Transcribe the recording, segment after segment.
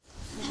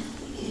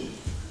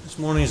This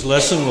morning's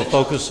lesson will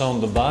focus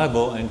on the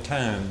Bible and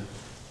time.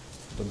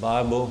 The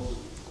Bible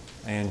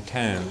and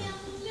time.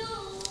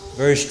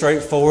 Very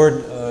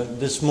straightforward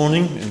this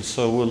morning, and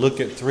so we'll look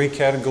at three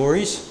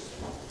categories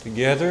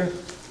together: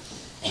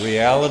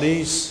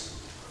 realities,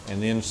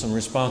 and then some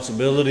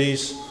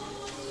responsibilities,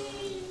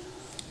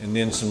 and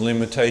then some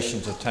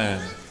limitations of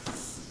time.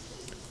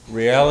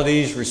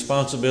 Realities,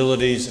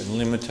 responsibilities, and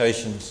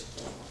limitations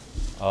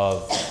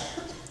of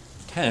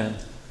time.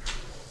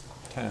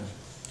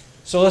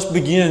 So let's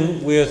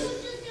begin with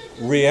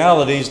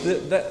realities.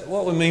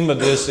 What we mean by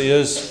this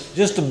is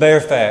just the bare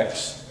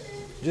facts.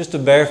 Just the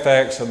bare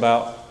facts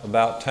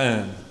about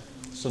time.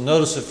 So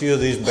notice a few of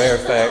these bare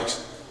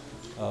facts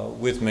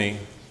with me.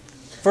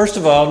 First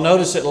of all,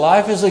 notice that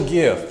life is a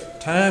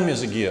gift. Time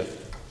is a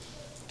gift.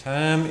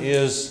 Time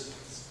is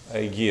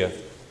a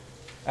gift.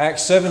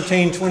 Acts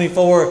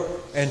 17:24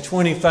 and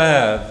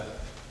 25,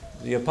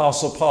 the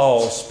Apostle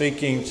Paul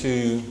speaking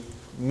to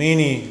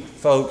many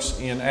folks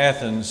in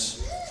Athens.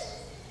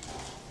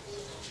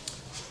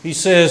 He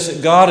says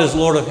that God is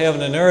Lord of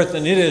heaven and earth,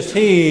 and it is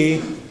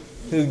He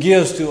who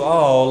gives to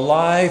all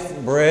life,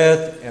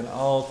 breath, and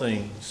all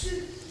things.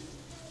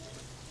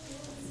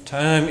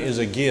 Time is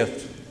a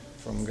gift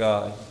from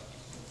God.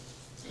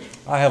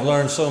 I have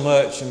learned so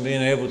much in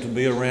being able to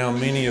be around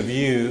many of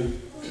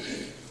you,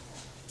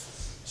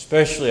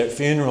 especially at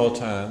funeral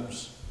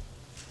times.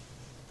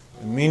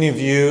 And many of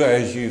you,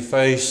 as you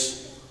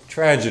face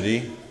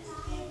tragedy,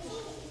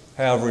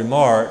 have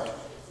remarked,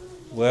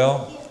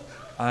 well,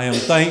 I am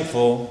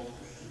thankful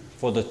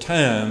for the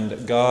time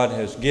that God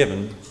has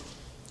given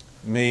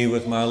me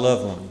with my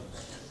loved one.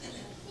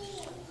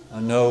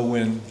 I know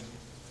when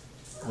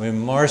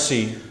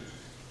Marcy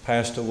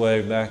passed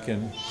away way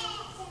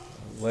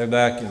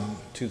back in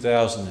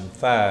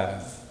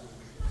 2005,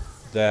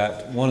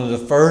 that one of the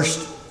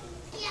first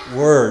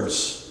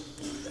words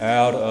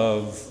out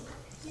of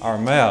our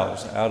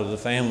mouths, out of the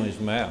family's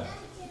mouth,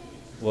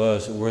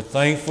 was, we're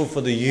thankful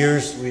for the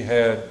years we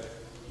had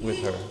with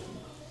her.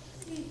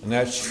 And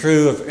that's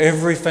true of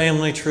every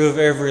family, true of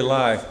every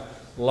life.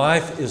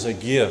 Life is a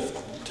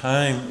gift.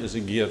 Time is a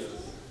gift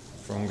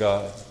from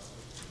God.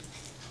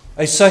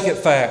 A second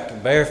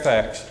fact, bare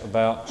facts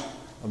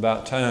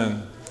about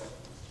time,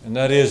 and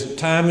that is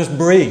time is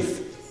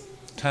brief.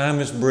 Time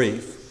is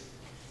brief.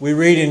 We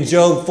read in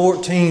Job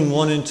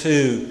 14:1 and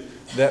 2,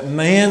 that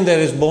man that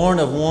is born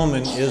of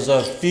woman is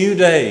of few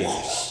days,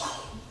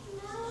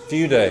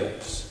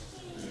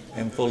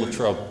 and full of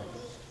trouble.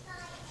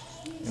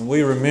 And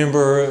we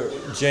remember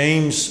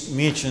James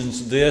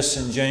mentions this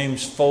in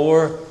James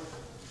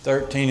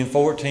 4:13 and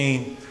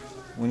 14,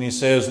 when he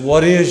says,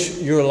 what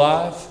is your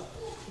life?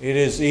 It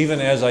is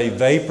even as a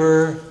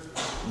vapor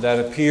that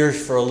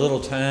appears for a little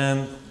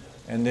time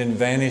and then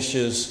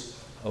vanishes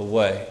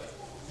away.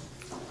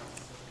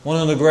 One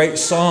of the great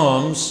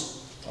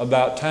Psalms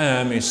about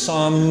time is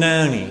Psalm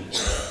 90.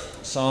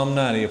 Psalm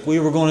 90. If we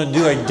were going to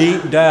do a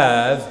deep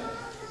dive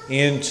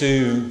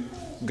into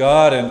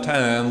God and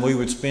time, we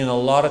would spend a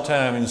lot of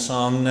time in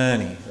Psalm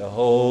 90, the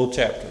whole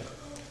chapter.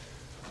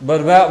 But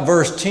about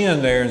verse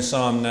 10 there in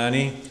Psalm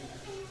 90,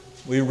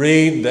 we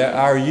read that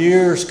our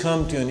years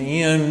come to an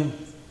end,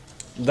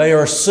 they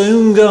are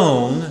soon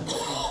gone,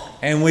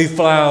 and we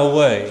fly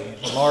away.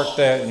 Mark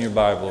that in your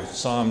Bible,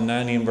 Psalm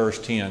 90 and verse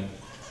 10.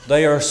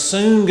 They are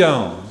soon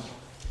gone,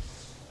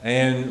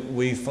 and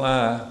we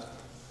fly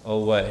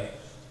away.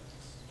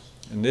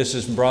 And this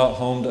is brought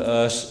home to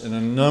us in a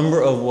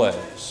number of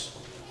ways.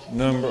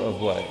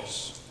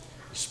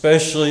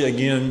 Especially,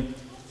 again,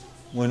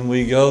 when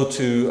we go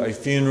to a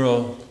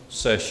funeral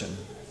session.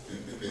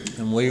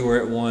 And we were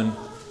at one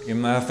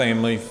in my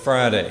family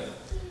Friday.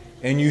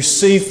 And you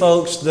see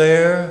folks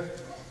there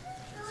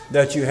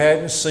that you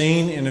hadn't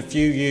seen in a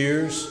few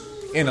years,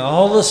 and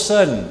all of a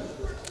sudden,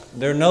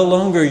 they're no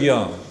longer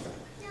young.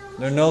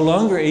 They're no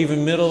longer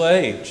even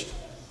middle-aged.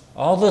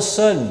 All of a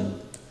sudden,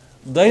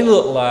 they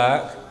look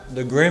like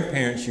the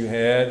grandparents you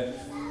had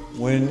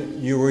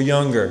when you were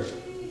younger.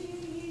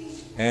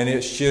 And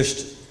it's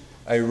just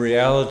a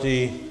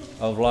reality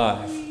of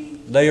life.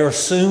 They are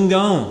soon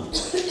gone,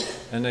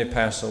 and they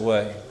pass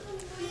away.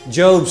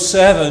 Job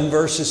 7,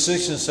 verses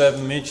 6 and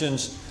 7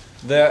 mentions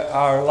that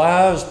our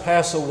lives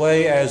pass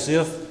away as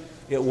if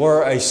it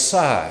were a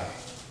sigh,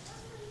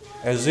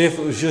 as if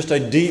it was just a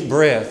deep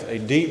breath,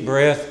 and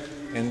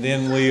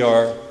then we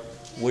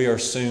are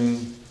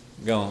soon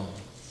gone.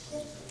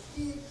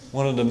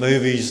 One of the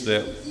movies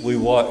that we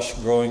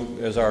watched growing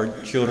as our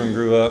children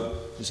grew up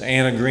is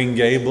Anne of Green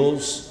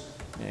Gables.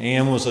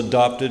 Anne was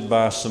adopted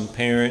by some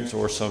parents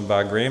or some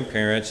by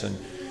grandparents, and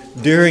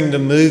during the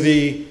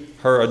movie,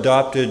 her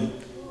adopted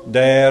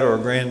dad or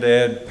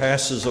granddad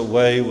passes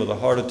away with a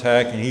heart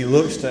attack, and he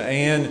looks to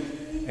Anne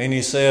and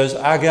he says,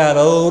 I got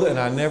old and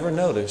I never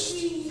noticed.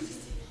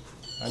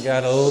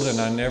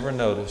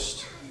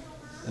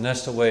 And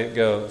that's the way it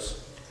goes.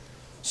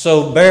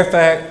 So, bare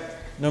fact,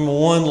 number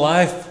one,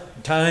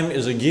 time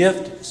is a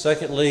gift.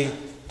 Secondly,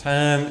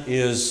 time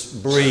is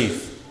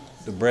brief.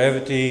 The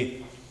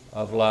brevity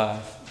of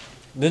life.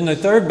 Then the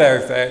third bare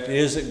fact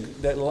is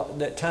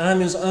that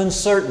time is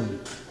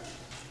uncertain.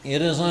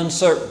 It is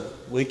uncertain.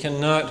 We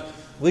cannot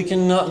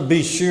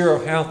be sure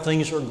of how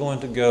things are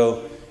going to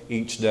go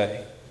each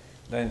day.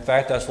 In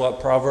fact, that's what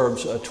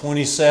Proverbs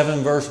 27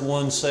 verse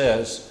 1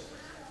 says.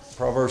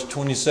 Proverbs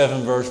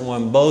 27 verse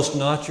 1, boast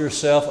not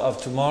yourself of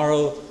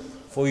tomorrow,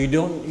 for you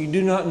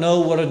do not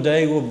know what a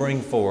day will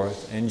bring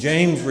forth. And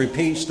James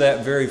repeats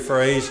that very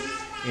phrase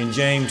in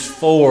James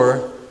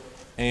 4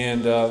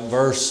 and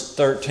verse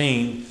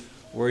 13,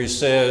 where he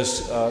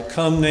says,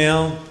 come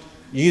now,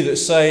 ye that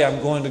say,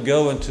 I'm going to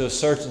go into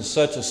such and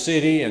such a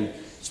city and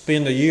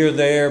spend a year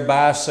there,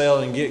 buy, sell,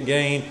 and get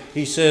gain.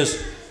 He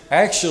says,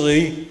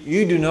 actually,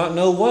 you do not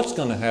know what's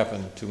going to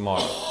happen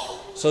tomorrow.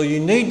 So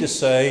you need to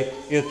say,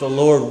 if the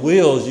Lord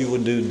wills, you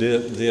will do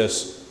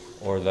this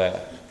or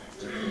that.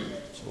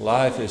 So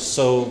life is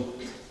so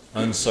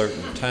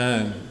uncertain.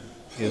 Time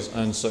is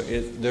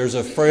uncertain. There's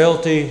a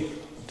frailty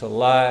to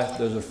life.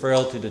 There's a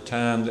frailty to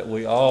time that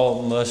we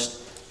all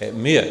must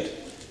admit.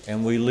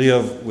 And we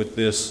live with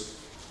this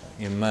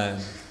in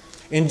mind.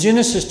 In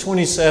Genesis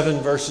 27,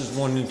 verses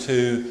 1 and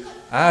 2,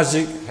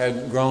 Isaac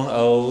had grown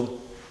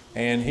old,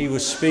 and he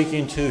was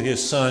speaking to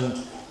his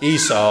son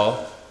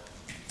Esau.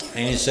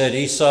 And he said,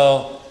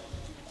 Esau,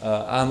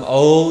 I'm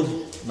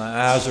old, my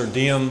eyes are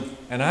dim,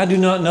 and I do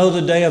not know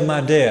the day of my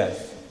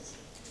death.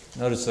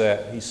 Notice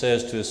that. He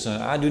says to his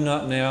son, I do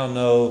not now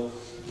know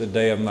the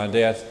day of my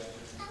death.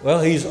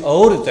 Well, he's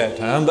old at that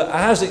time, but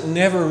Isaac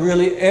never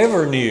really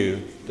ever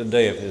knew the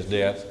day of his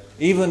death,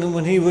 even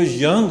when he was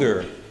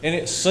younger. And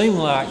it seemed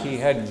like he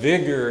had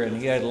vigor and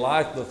he had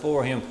life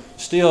before him.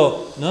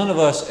 Still, none of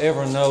us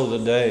ever know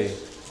the day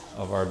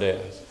of our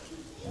death.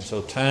 And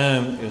so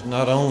time is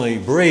not only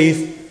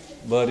brief,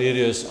 but it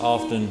is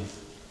often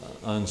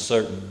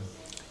uncertain.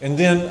 And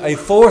then a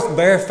fourth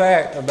bare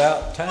fact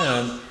about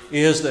time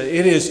is that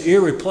it is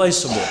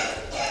irreplaceable.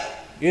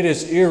 It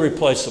is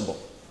irreplaceable.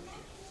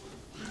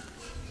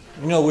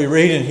 You know, we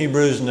read in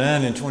Hebrews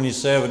 9 and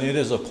 27, it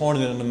is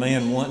appointed that a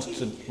man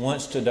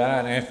wants to die,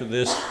 and after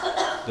this,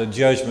 the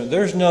judgment.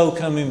 There's no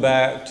coming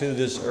back to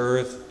this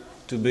earth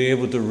to be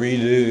able to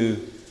redo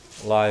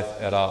life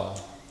at all.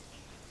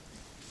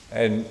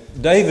 And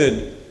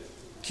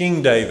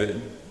King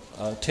David,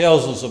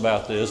 tells us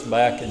about this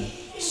back in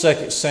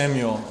 2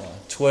 Samuel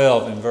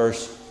 12 and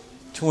verse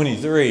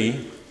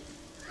 23,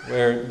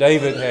 where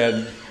David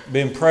had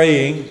been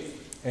praying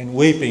and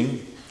weeping,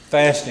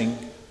 fasting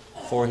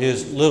for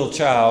his little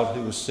child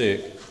who was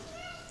sick.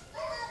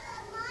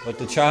 But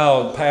the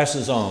child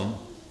passes on.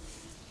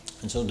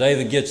 And so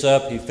David gets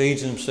up, he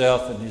feeds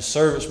himself, and his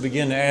servants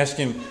begin to ask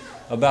him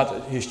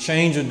about his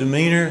change of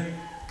demeanor.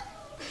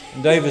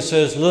 And David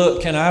says,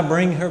 look, can I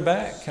bring her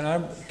back? Can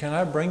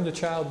I bring the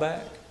child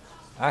back?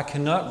 I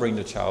cannot bring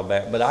the child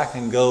back, but I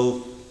can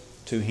go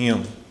to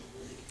him.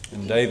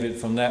 And David,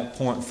 from that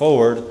point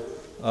forward,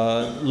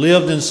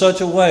 lived in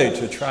such a way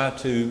to try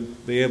to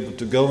be able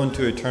to go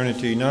into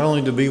eternity, not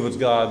only to be with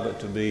God, but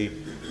to be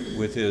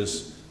with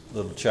his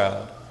little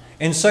child.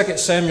 In 2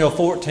 Samuel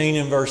 14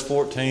 and verse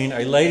 14,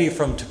 a lady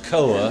from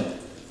Tekoa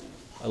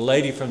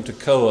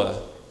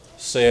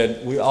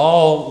said, we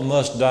all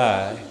must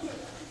die,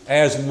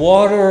 as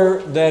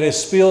water that is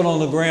spilled on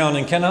the ground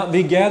and cannot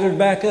be gathered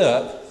back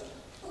up,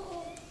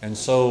 and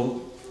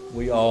so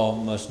we all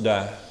must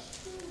die.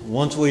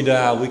 Once we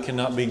die, we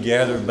cannot be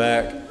gathered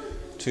back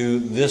to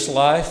this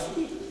life.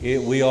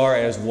 We are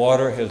as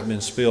water has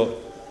been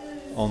spilled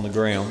on the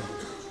ground.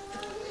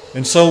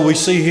 And so we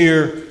see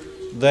here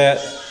that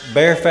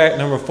bare fact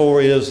number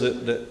 4 is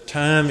that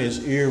time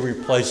is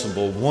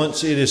irreplaceable.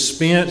 Once it is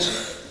spent,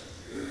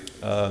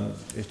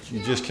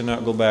 you just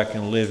cannot go back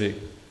and live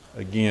it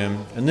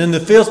again. And then the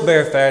fifth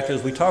bare fact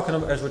is we're talking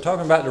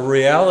about the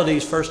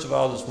realities, first of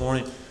all this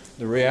morning,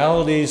 the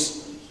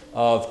realities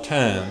of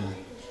time.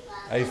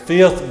 A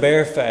fifth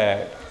bare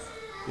fact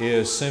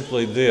is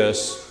simply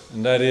this,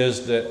 and that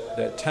is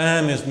that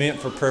time is meant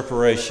for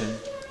preparation.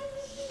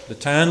 The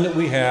time that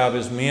we have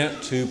is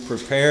meant to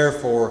prepare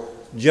for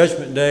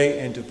Judgment Day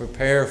and to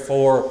prepare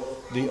for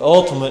the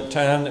ultimate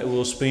time that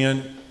we'll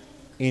spend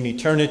in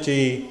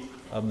eternity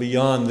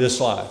beyond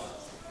this life.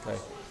 Okay?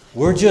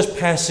 We're just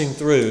passing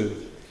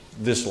through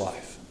this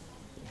life.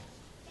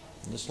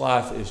 This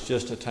life is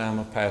just a time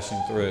of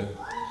passing through.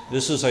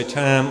 This is a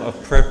time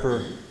of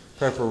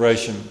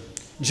preparation.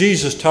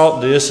 Jesus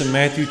taught this in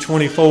Matthew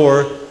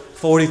 24,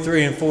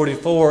 43 and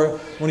 44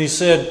 when he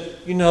said,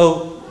 you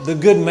know, the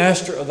good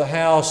master of the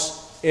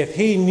house, if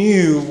he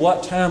knew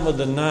what time of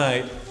the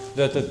night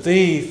that the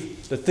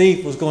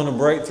thief was going to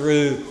break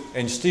through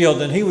and steal,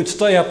 then he would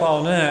stay up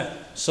all night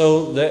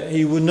so that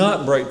he would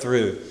not break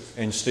through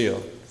and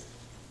steal.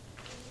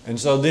 And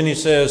so then he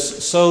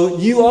says, so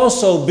you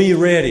also be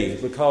ready,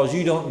 because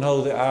you don't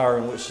know the hour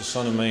in which the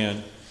Son of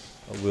Man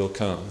will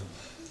come.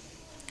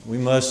 We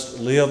must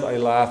live a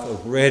life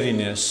of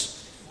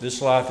readiness.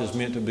 This life is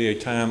meant to be a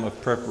time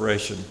of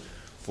preparation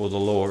for the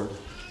Lord.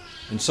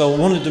 And so I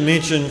wanted to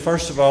mention,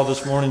 first of all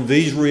this morning,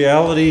 these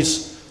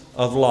realities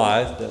of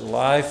life, that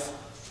life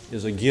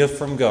is a gift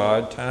from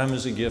God, time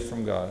is a gift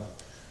from God.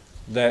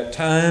 that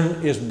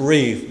time is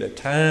brief, that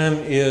time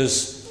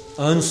is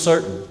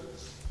uncertain,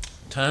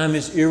 time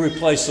is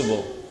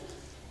irreplaceable,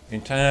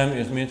 and time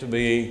is meant to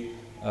be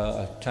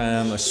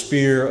a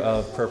sphere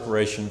of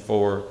preparation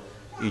for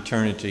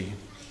eternity.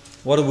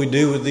 What do we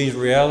do with these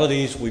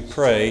realities? We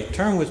pray.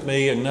 Turn with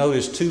me and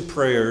notice two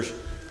prayers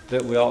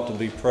that we ought to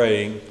be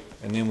praying,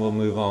 and then we'll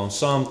move on.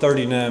 Psalm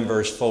 39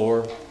 verse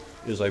 4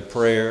 is a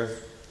prayer,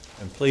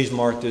 and please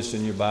mark this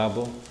in your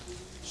Bible.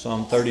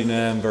 Psalm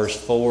 39 verse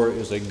 4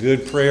 is a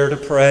good prayer to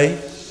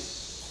pray.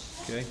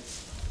 Okay,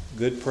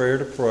 good prayer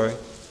to pray.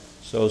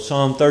 So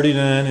Psalm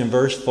 39 and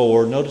verse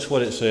 4, notice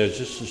what it says,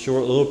 just a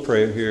short little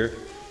prayer here.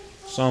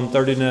 Psalm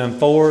 39,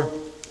 4,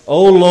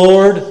 O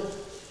Lord,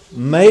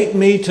 make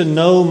me to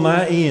know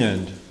my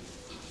end.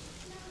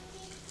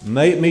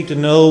 Make me to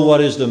know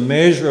what is the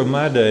measure of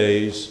my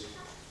days.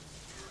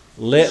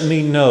 Let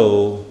me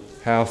know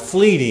how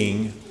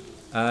fleeting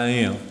I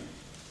am.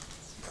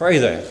 Pray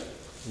that.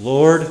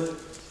 Lord,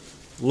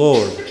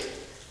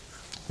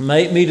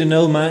 make me to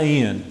know my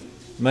end.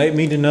 Make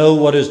me to know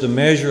what is the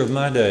measure of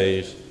my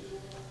days.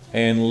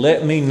 And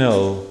let me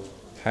know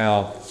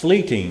how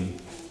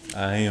fleeting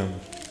I am.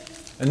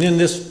 And then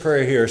this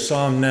prayer here,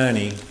 Psalm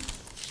 90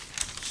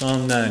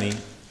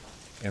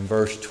 and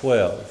verse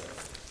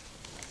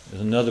 12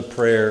 is another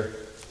prayer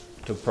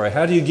to pray.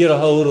 How do you get a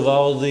hold of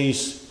all of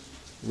these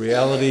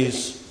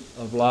realities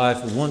of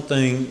life? One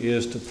thing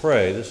is to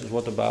pray. This is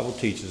what the Bible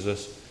teaches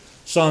us.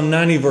 Psalm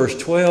 90 verse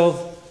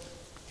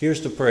 12,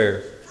 here's the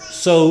prayer.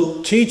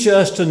 So teach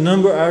us to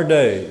number our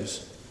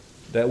days,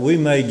 that we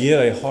may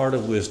get a heart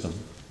of wisdom.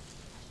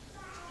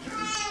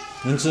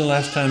 When's the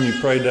last time you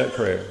prayed that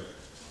prayer?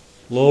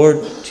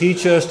 Lord,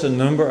 teach us to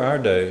number our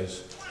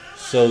days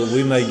so that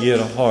we may get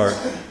a heart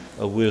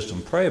of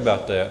wisdom. Pray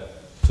about that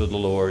to the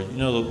Lord. You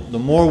know, the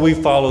more we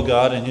follow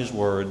God and His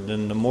Word,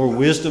 then the more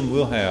wisdom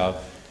we'll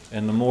have,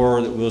 and the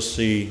more that we'll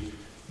see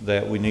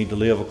that we need to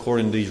live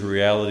according to these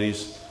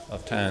realities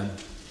of time.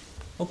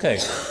 Okay,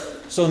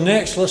 so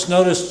next let's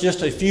notice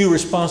just a few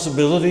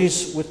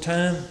responsibilities with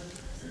time.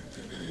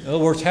 In other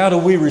words, how do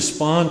we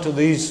respond to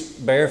these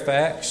bare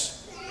facts?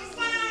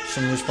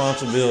 Some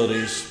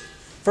responsibilities.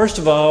 First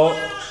of all,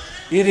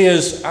 it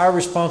is our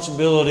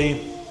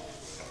responsibility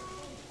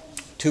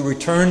to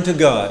return to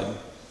God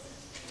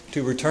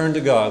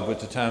with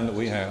the time that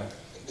we have.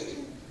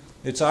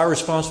 It's our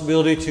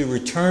responsibility to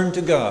return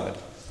to God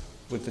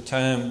with the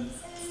time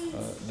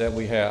that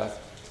we have.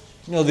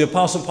 You know, the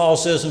Apostle Paul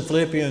says in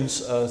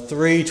Philippians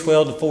 3,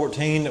 12 to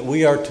 14 that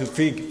we are to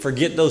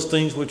forget those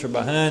things which are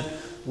behind.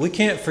 We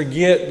can't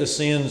forget the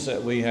sins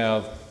that we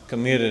have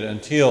committed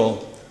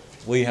until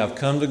we have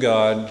come to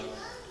God,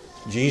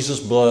 Jesus'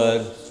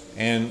 blood,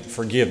 and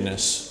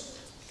forgiveness.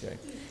 Okay.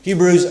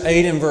 Hebrews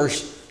 8 and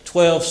verse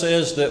 12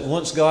 says that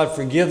once God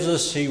forgives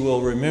us, He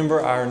will remember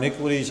our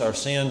iniquities, our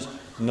sins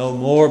no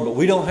more. But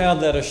we don't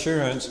have that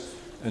assurance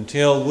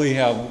until we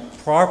have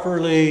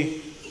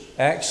properly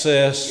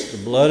accessed the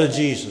blood of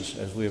Jesus,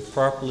 as we have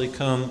properly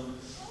come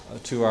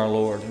to our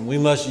Lord. And we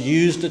must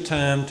use the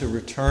time to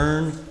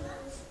return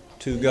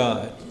to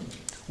God.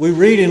 We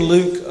read in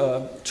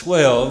Luke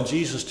 12,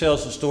 Jesus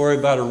tells a story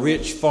about a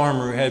rich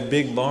farmer who had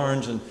big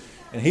barns, and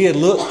he had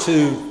looked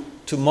to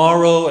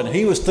tomorrow, and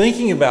he was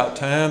thinking about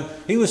time.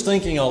 He was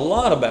thinking a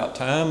lot about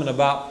time and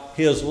about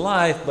his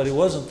life, but he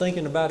wasn't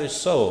thinking about his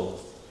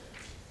soul.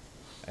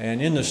 And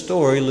in the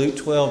story, Luke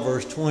 12,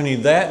 verse 20,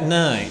 that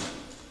night,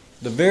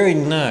 the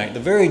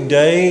very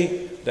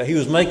day that he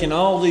was making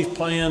all these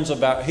plans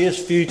about his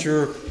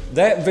future,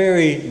 that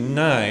very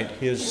night,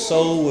 his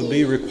soul would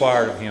be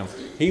required of him.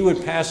 He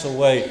would pass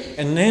away.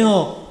 And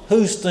now,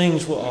 whose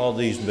things will all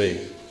these be?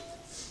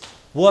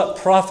 What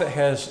profit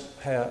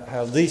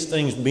have these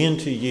things been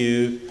to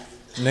you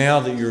now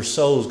that your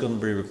soul is going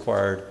to be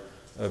required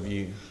of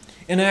you?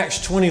 In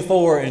Acts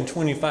 24 and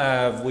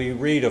 25, we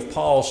read of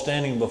Paul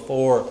standing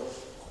before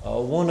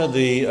one of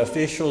the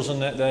officials in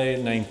that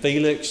day named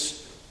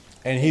Felix,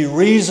 and he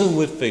reasoned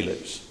with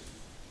Felix,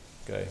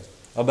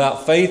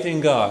 about faith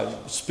in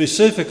God,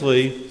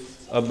 specifically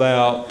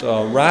about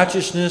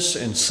righteousness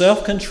and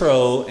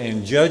self-control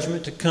and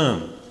judgment to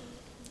come.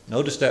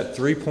 Notice that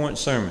 3-point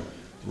sermon.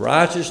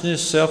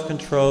 Righteousness,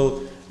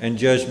 self-control, and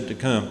judgment to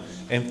come.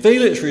 And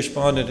Felix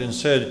responded and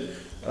said,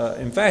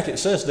 in fact, it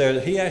says there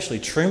that he actually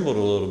trembled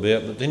a little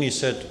bit, but then he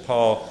said to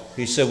Paul,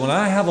 he said, when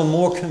I have a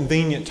more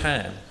convenient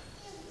time,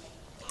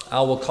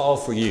 I will call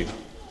for you.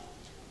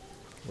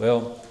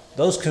 Well,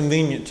 those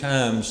convenient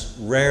times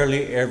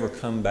rarely ever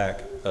come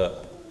back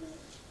up.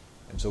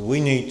 And so we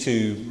need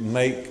to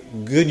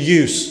make good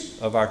use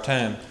of our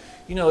time.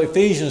 You know,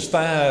 Ephesians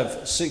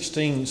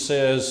 5:16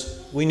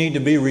 says we need to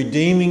be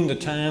redeeming the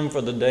time,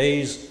 for the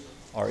days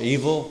are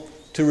evil.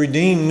 To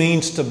redeem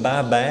means to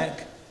buy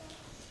back.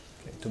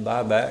 To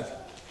buy back.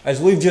 As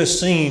we've just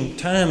seen,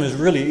 time is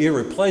really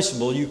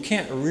irreplaceable. You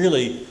can't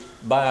really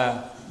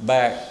buy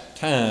back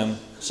time.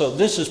 So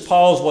this is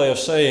Paul's way of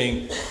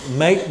saying,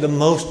 make the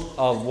most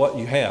of what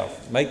you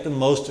have. Make the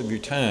most of your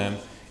time.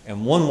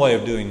 And one way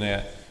of doing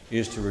that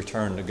is to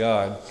return to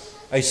God.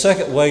 A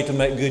second way to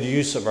make good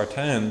use of our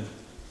time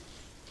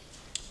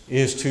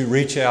is to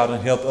reach out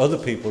and help other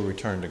people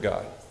return to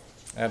God.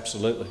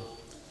 Absolutely.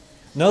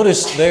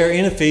 Notice there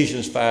in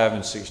Ephesians 5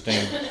 and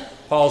 16,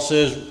 Paul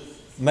says,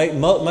 make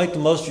the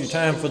most of your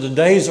time, for the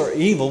days are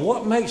evil.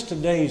 What makes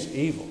today's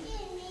evil?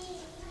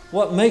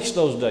 What makes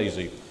those days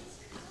evil?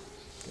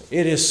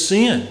 It is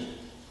sin.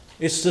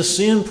 It's the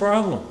sin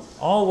problem,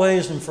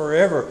 always and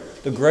forever.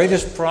 The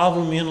greatest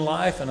problem in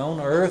life and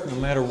on earth, no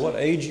matter what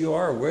age you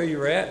are, or where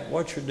you're at,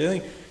 what you're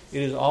doing,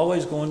 it is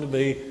always going to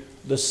be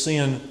the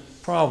sin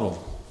problem.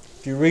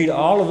 If you read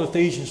all of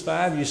Ephesians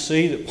 5, you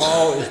see that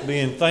Paul is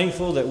being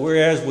thankful that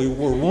whereas we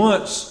were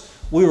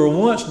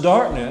once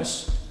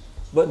darkness,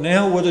 but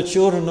now we're the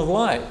children of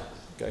light.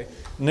 Okay?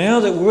 Now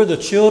that we're the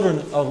children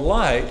of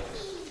light,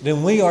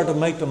 then we are to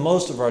make the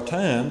most of our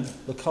time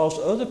because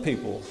other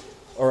people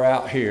are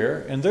out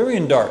here and they're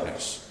in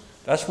darkness.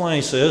 That's why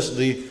he says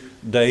the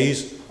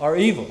days are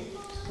evil.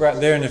 Right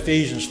there in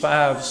Ephesians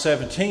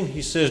 5:17,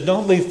 he says,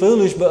 don't be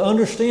foolish, but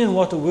understand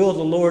what the will of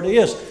the Lord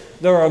is.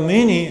 There are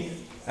many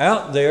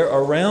out there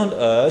around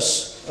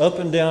us, up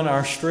and down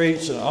our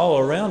streets and all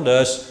around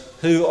us,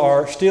 who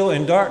are still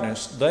in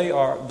darkness. They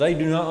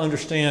do not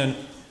understand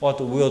what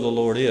the will of the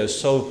Lord is.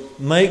 So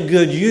make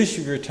good use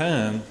of your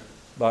time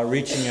by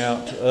reaching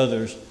out to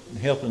others and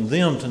helping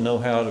them to know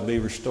how to be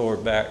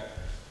restored back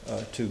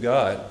to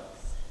God.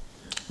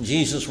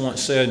 Jesus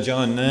once said,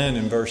 John 9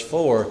 and verse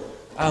 4,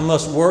 I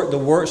must work the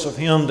works of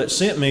him that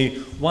sent me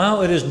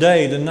while it is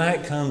day. The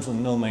night comes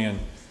when no man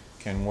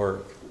can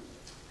work.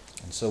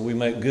 And so we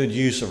make good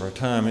use of our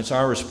time. It's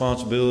our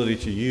responsibility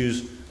to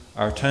use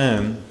our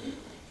time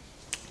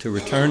to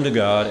return to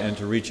God and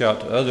to reach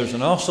out to others,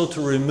 and also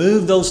to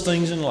remove those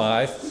things in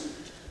life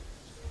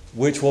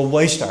which will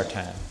waste our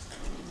time.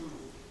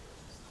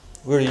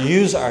 We're to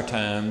use our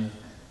time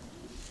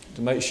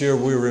to make sure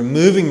we're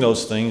removing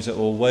those things that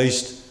will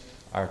waste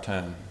our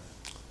time.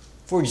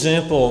 For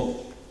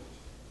example,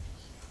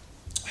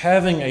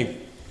 having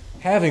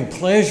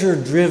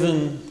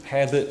pleasure-driven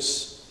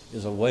habits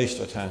is a waste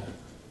of time.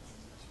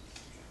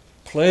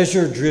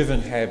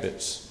 Pleasure-driven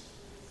habits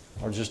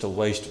are just a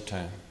waste of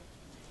time.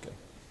 Okay.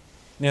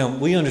 Now,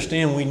 we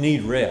understand we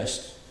need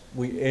rest.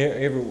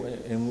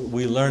 And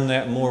we learn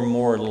that more and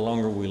more the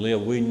longer we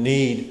live. We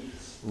need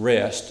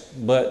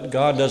rest, but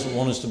God doesn't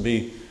want us to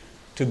be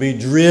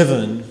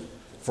driven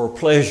for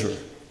pleasure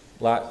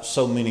like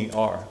so many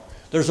are.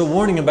 There's a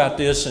warning about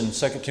this in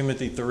 2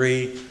 Timothy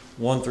 3,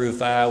 1 through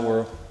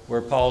 5,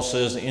 where Paul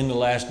says in the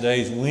last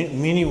days,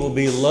 many will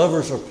be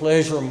lovers of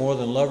pleasure more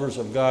than lovers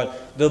of God.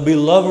 They'll be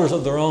lovers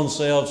of their own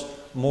selves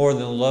more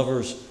than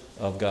lovers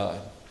of God.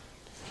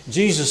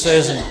 Jesus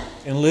says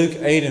in Luke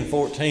 8 and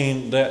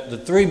 14 that the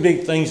three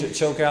big things that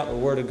choke out the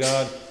Word of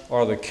God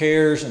are the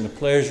cares and the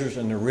pleasures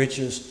and the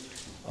riches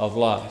of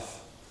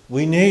life.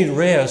 We need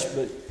rest,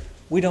 but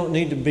we don't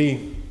need to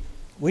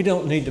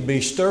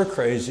be stir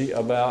crazy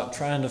about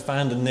trying to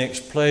find the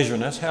next pleasure.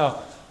 And that's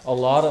how a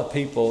lot of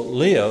people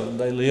live.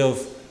 They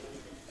live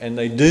and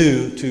they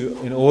do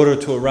in order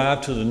to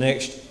arrive to the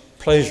next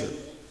pleasure.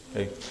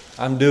 Okay.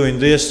 I'm doing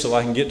this so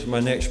I can get to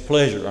my next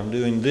pleasure. I'm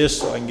doing this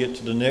so I can get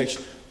to the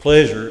next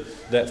pleasure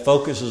that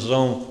focuses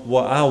on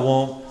what I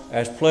want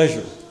as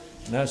pleasure.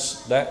 And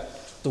that's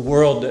the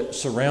world that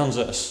surrounds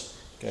us.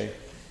 Okay.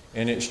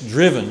 And it's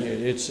driven.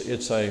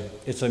 It's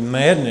a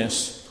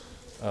madness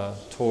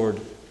toward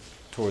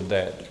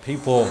that.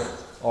 People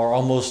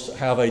almost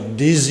have a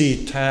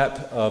dizzy type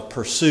of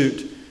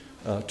pursuit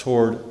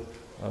toward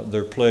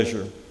their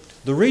pleasure.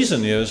 The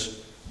reason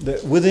is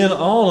that within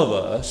all of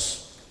us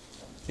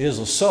is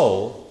a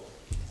soul,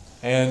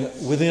 and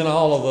within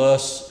all of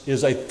us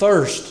is a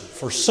thirst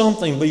for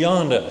something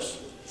beyond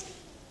us.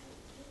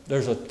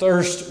 There's a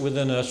thirst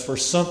within us for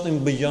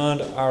something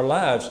beyond our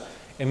lives.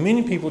 And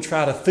many people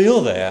try to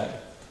fill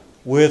that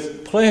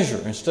with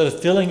pleasure. Instead of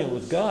filling it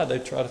with God, they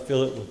try to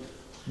fill it with,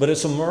 but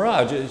it's a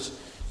mirage.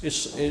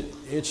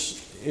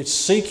 It's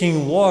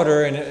seeking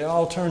water, and it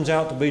all turns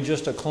out to be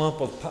just a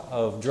clump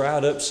of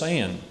dried up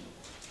sand,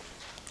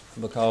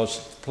 because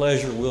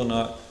pleasure will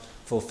not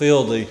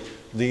fulfill the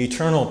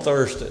eternal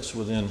thirst that's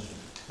within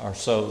our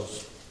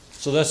souls.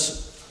 So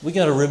we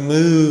got to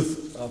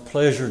remove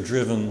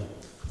pleasure-driven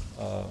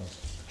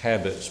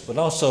habits, but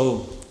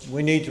also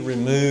we need to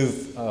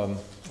remove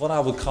what I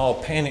would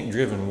call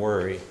panic-driven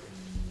worry.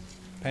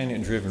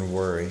 Panic-driven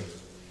worry.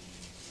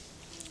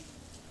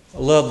 I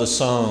love the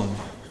song,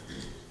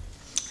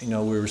 we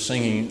were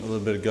singing a little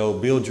bit ago,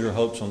 Build Your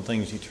Hopes on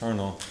Things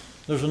Eternal.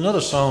 There's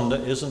another song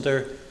that isn't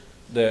there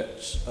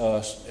that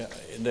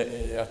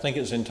I think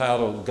it's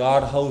entitled,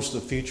 God Holds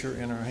the Future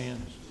in Our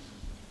Hands.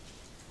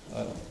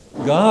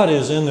 God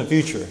is in the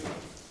future.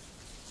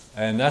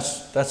 And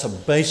that's a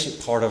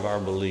basic part of our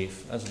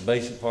belief. That's a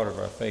basic part of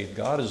our faith.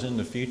 God is in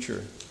the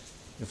future.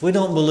 If we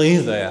don't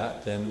believe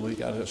that, then we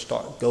got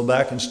to go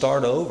back and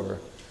start over.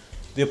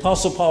 The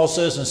Apostle Paul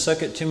says in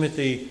 2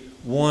 Timothy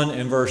 1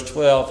 and verse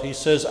 12, he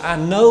says, I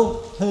know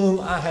whom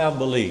I have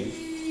believed.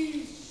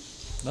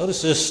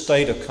 Notice this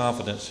state of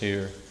confidence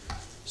here.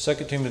 2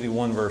 Timothy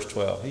 1 verse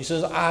 12. He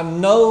says, I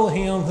know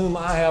him whom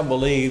I have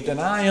believed,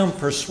 and I am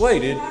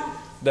persuaded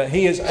that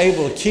he is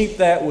able to keep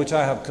that which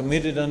I have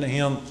committed unto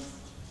him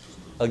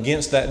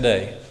against that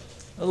day.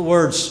 In other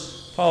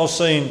words, Paul's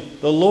saying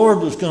the Lord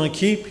was going to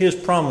keep his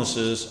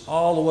promises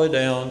all the way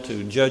down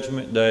to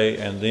Judgment Day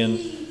and then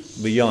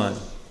beyond.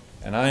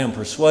 And I am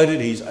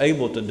persuaded he's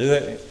able to do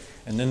it.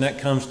 And then that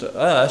comes to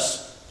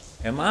us.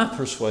 Am I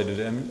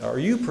persuaded? Are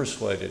you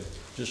persuaded?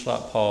 Just like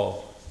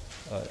Paul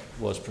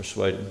was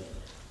persuaded.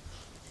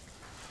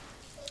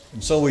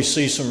 And so we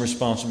see some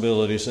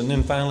responsibilities. And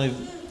then finally,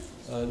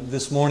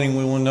 this morning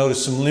we want to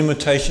notice some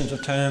limitations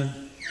of time.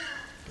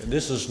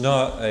 This is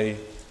not a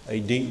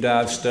deep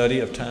dive study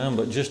of time,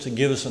 but just to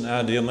give us an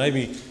idea,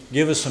 maybe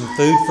give us some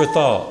food for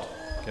thought.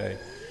 Okay,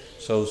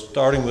 so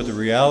starting with the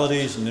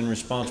realities and then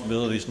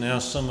responsibilities, now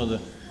some of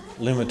the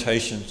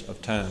limitations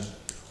of time.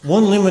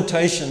 One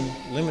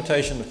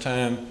limitation of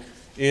time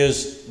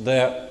is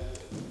that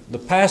the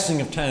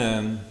passing of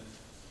time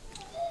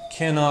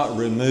cannot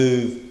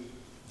remove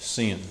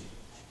sin.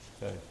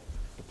 Okay?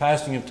 The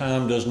passing of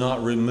time does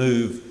not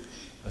remove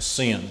a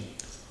sin.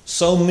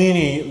 So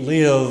many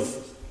live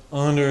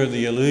under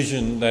the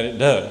illusion that it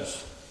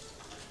does.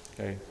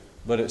 Okay?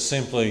 But it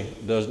simply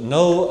does.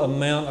 No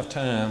amount of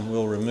time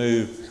will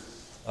remove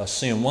a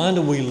sin. Why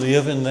do we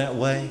live in that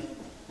way?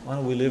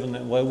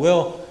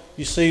 Well,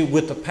 you see,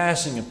 with the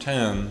passing of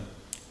time,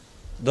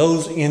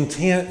 those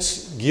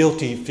intense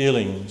guilty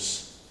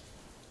feelings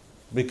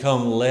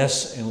become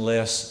less and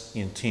less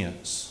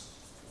intense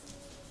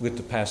with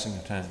the passing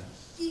of time.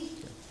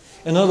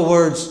 In other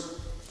words,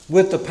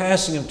 with the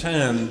passing of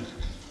time,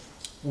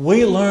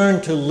 we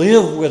learn to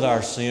live with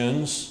our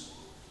sins,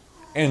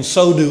 and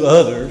so do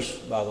others,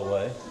 by the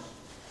way.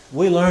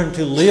 We learn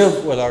to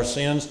live with our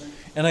sins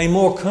in a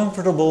more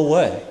comfortable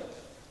way.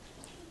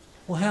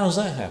 Well, how does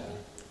that happen?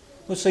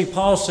 Well, see,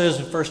 Paul says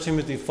in 1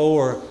 Timothy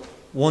 4,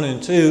 1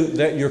 and 2,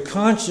 that your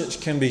conscience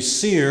can be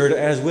seared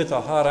as with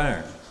a hot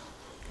iron.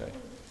 Okay.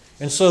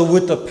 And so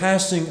with the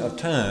passing of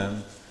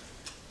time,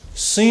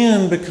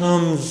 sin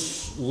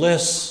becomes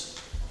less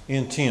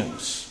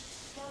intense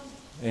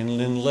and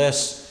then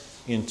less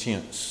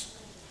intense.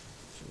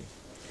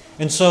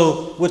 And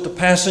so with the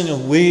passing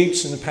of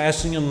weeks and the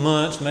passing of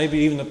months, maybe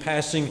even the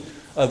passing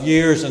of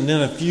years, and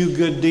then a few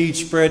good deeds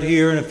spread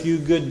here and a few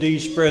good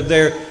deeds spread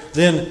there,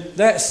 then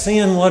that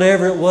sin,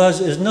 whatever it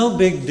was, is no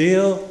big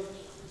deal.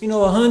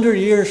 100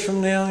 years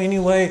from now,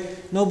 anyway,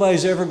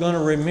 nobody's ever going to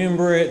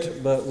remember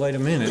it. But wait a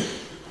minute.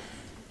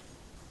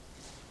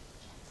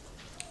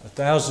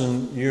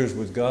 1,000 years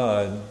with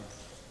God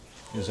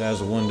is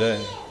as of one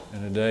day,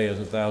 and a day is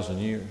 1,000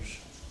 years.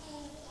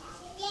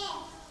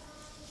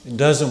 It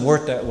doesn't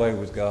work that way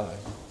with God.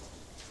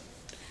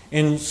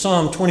 In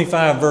Psalm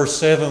 25, verse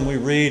 7, we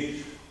read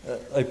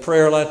a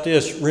prayer like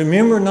this: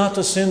 remember not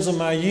the sins of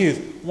my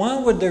youth. Why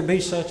would there be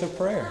such a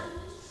prayer?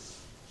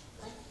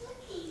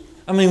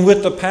 I mean,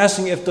 with the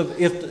passing,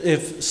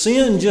 if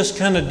sin just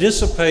kind of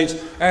dissipates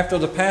after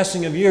the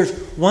passing of years,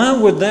 why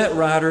would that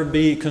writer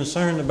be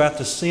concerned about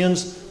the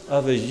sins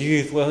of his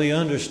youth? Well, he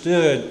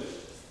understood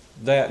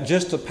that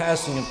just the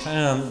passing of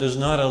time does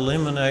not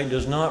eliminate,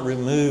 does not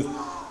remove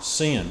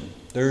sin.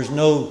 There's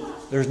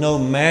no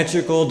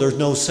magical, there's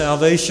no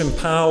salvation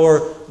power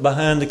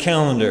behind the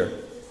calendar.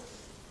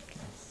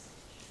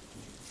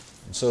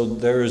 So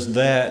there is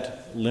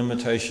that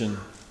limitation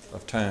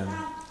of time.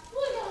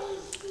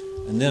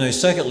 And then a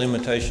second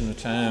limitation of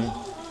time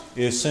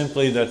is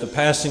simply that the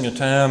passing of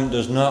time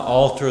does not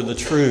alter the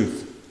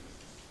truth.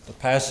 The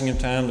passing of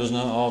time does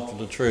not alter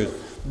the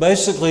truth.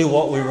 Basically,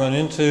 what we run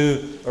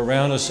into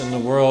around us in the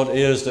world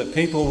is that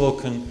people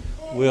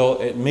will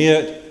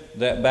admit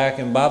that back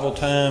in Bible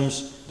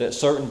times that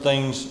certain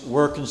things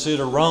were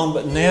considered wrong,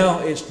 but now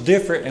it's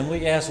different, and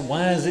we ask,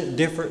 why is it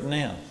different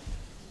now?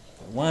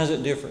 Why is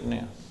it different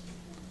now?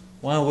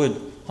 Why would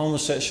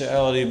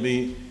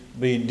homosexuality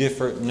be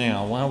different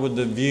now? Why would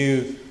the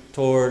view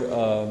toward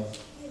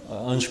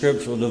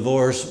unscriptural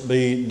divorce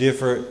be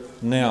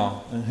different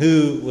now? And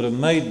who would have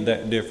made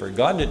that different?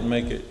 God didn't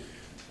make it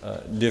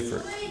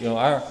different.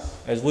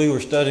 As we were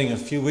studying a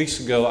few weeks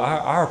ago,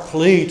 our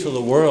plea to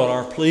the world,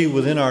 our plea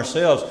within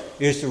ourselves,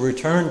 is to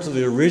return to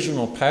the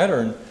original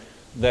pattern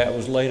that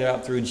was laid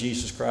out through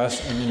Jesus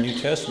Christ in the New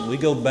Testament. We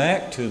go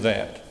back to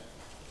that.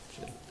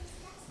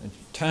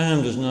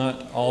 Time does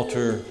not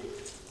alter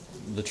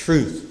the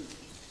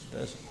truth. It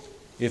doesn't.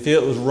 If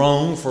it was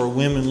wrong for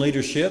women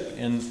leadership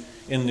in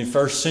the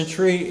first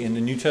century, in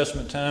the New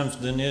Testament times,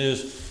 then it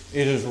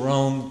is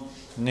wrong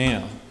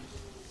now.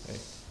 Okay.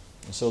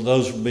 And so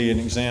those would be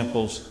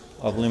examples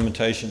of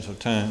limitations of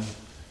time.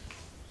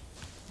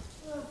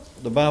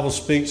 The Bible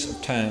speaks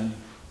of time.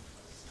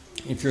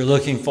 If you're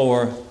looking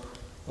for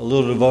a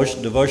little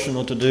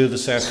devotional to do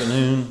this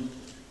afternoon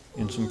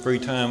in some free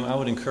time, I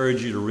would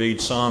encourage you to read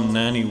Psalm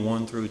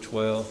 91 through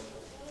 12.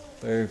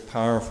 Very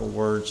powerful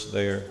words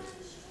there.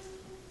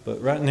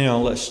 But right now,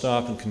 let's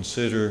stop and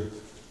consider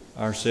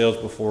ourselves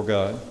before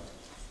God.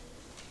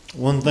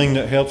 One thing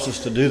that helps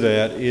us to do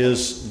that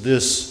is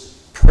this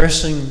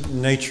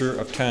pressing nature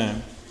of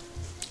time.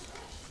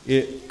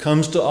 It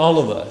comes to all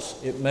of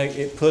us.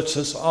 It puts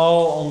us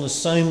all on the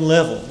same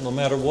level. No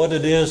matter what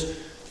it is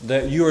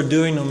that you are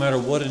doing, no matter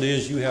what it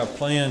is you have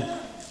planned,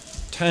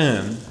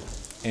 time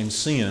and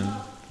sin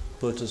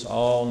puts us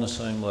all on the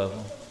same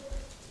level.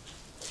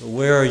 So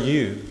where are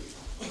you?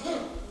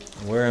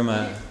 Where am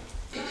I?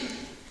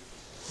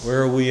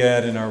 Where are we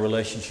at in our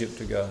relationship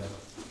to God?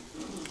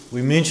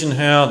 We mentioned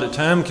how that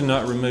time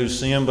cannot remove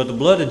sin, but the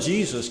blood of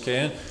Jesus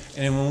can.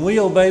 And when we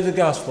obey the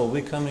gospel,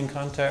 we come in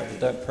contact with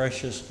that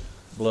precious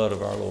blood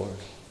of our Lord,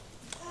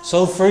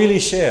 so freely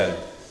shed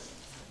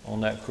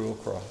on that cruel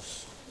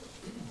cross.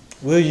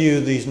 Will you,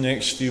 these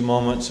next few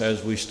moments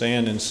as we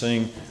stand and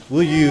sing,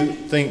 will you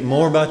think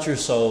more about your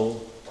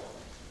soul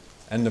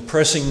and the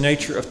pressing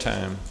nature of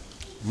time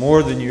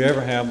more than you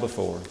ever have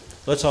before?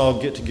 Let's all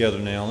get together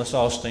now. Let's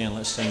all stand.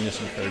 Let's sing this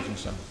encouraging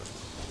song.